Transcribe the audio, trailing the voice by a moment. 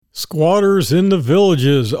Squatters in the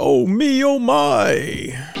villages. Oh me, oh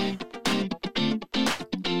my.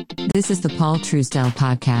 This is the Paul Truesdell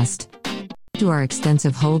podcast. To our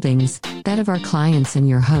extensive holdings, that of our clients and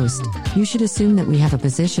your host, you should assume that we have a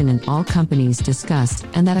position in all companies discussed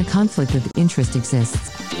and that a conflict of interest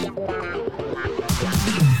exists.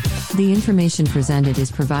 The information presented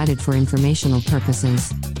is provided for informational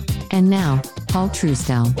purposes. And now, Paul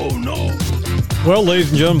Truesdell. Oh no. Well, ladies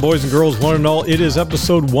and gentlemen, boys and girls, one and all, it is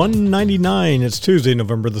episode 199. It's Tuesday,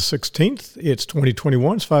 November the 16th. It's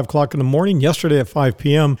 2021. It's 5 o'clock in the morning. Yesterday at 5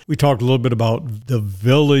 p.m., we talked a little bit about the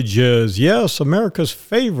villages. Yes, America's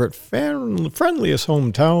favorite, friendliest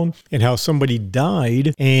hometown, and how somebody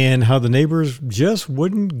died and how the neighbors just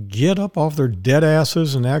wouldn't get up off their dead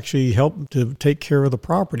asses and actually help to take care of the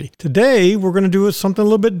property. Today, we're going to do something a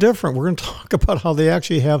little bit different. We're going to talk about how they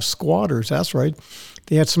actually have squatters. That's right.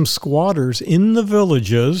 They had some squatters in the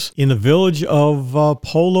villages, in the village of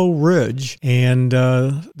Polo Ridge. And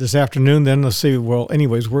this afternoon, then, let's see, well,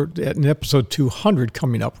 anyways, we're at an episode 200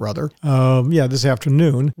 coming up, rather. This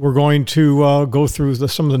afternoon, we're going to go through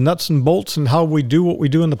some of the nuts and bolts and how we do what we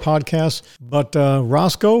do in the podcast. But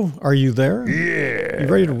Roscoe, are you there? Yeah. You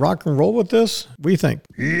ready to rock and roll with this? What do you think?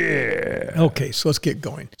 Yeah. Okay, so let's get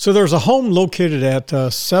going. So there's a home located at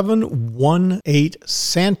 718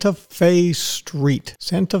 Santa Fe Street.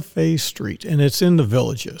 Santa Fe Street, and it's in the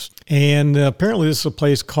villages. And apparently this is a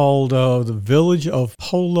place called the Village of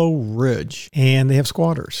Polo Ridge, and they have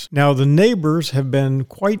squatters. Now, the neighbors have been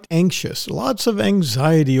quite anxious, lots of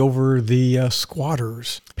anxiety over the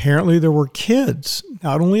squatters. Apparently there were kids,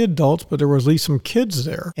 not only adults, but there was at least some kids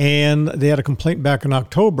there. And they had a complaint back in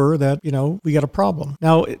October that, we got a problem.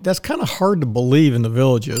 Now, that's kind of hard to believe in the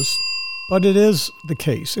villages. But it is the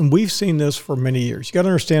case, and we've seen this for many years. You got to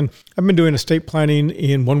understand, I've been doing estate planning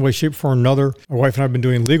in one way, shape, or another. My wife and I have been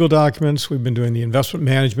doing legal documents. We've been doing the investment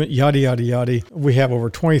management, yada, yada, yada. We have over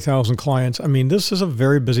 20,000 clients. I mean, this is a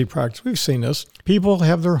very busy practice. We've seen this. People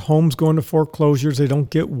have their homes go into foreclosures. They don't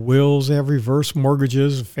get wills. They have reverse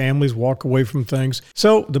mortgages. Families walk away from things.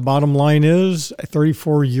 So the bottom line is a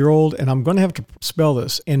 34-year-old, and I'm going to have to spell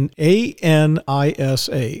this, Anisa,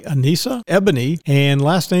 Anisa Ebony, and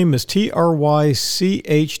last name is Trychta.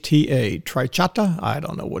 Trichata? I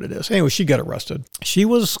don't know what it is. Anyway, she got arrested. She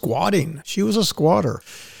was squatting. She was a squatter.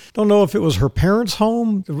 Don't know if it was her parents'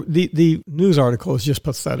 home. The news article is just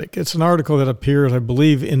pathetic. It's an article that appears, I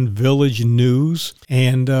believe, in Village News.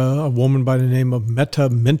 And a woman by the name of Meta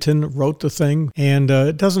Minton wrote the thing. And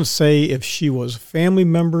it doesn't say if she was family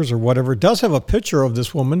members or whatever. It does have a picture of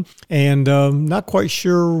this woman. And not quite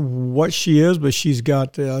sure what she is, but she's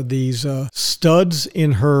got these studs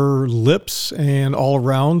in her lips and all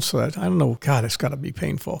around. So that, I don't know. God, it's got to be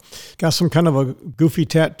painful. Got some kind of a goofy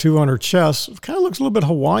tattoo on her chest. Kind of looks a little bit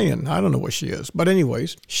Hawaiian. I don't know what she is. But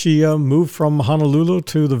anyways, she moved from Honolulu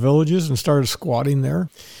to the villages and started squatting there.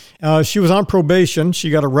 She was on probation. She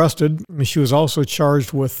got arrested, and she was also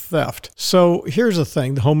charged with theft. So here's the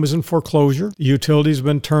thing. The home is in foreclosure. The utilities have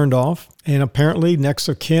been turned off. And apparently next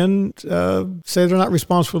of kin say they're not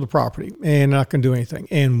responsible for the property and not going to do anything.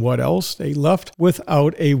 And what else? They left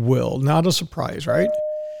without a will. Not a surprise, right?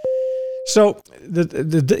 So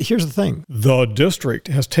here's the thing. The district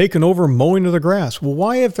has taken over mowing of the grass. Well,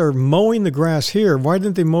 why, if they're mowing the grass here, why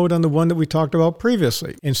didn't they mow it on the one that we talked about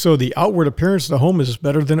previously? And so the outward appearance of the home is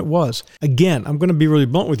better than it was. Again, I'm going to be really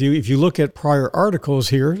blunt with you. If you look at prior articles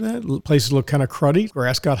here, places look kind of cruddy.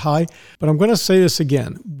 Grass got high. But I'm going to say this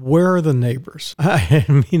again. Where are the neighbors? I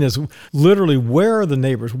mean, it's literally, where are the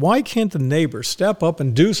neighbors? Why can't the neighbors step up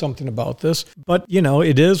and do something about this? But,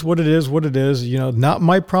 it is what it is, what it is. Not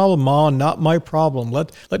my problem, Ma. Not my problem.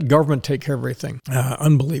 Let government take care of everything.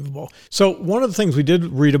 Unbelievable. So one of the things we did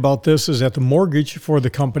read about this is that the mortgage for the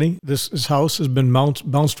company, this house has been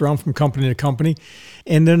bounced around from company to company.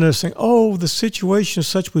 And then they're saying, the situation is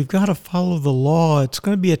such, we've got to follow the law. It's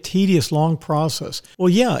going to be a tedious, long process. Well,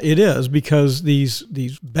 yeah, it is, because these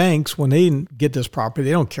banks, when they get this property,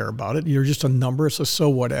 they don't care about it. You're just a number. It's a so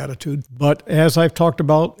what attitude. But as I've talked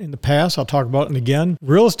about in the past, I'll talk about it again,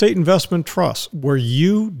 real estate investment trusts, where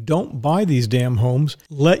you don't buy these damn homes,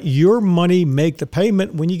 let your money make the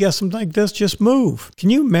payment. When you get something like this, just move. Can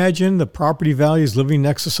you imagine the property values living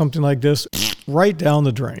next to something like this? Right down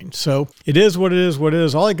the drain. So it is what it is, what it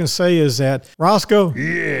is. All I can say is that, Roscoe,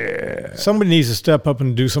 Yeah. somebody needs to step up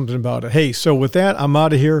and do something about it. Hey, so with that, I'm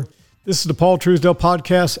out of here. This is the Paul Truesdell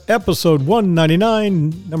Podcast, episode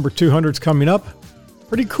 199. Number 200 is coming up.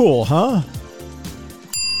 Pretty cool, huh?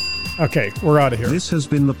 Okay, we're out of here. This has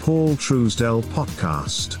been the Paul Truesdell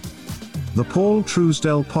Podcast. The Paul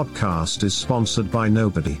Truesdell Podcast is sponsored by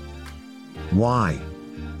nobody. Why?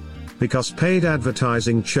 Because paid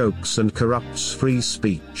advertising chokes and corrupts free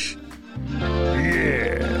speech.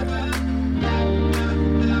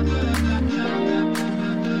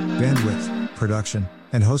 Bandwidth, production,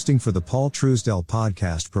 and hosting for the Paul Truesdell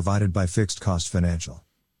podcast provided by Fixed Cost Financial,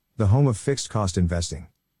 the home of fixed cost investing.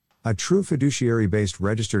 A true fiduciary-based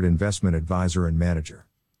registered investment advisor and manager.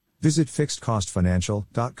 Visit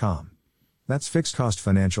fixedcostfinancial.com. That's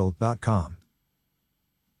fixedcostfinancial.com.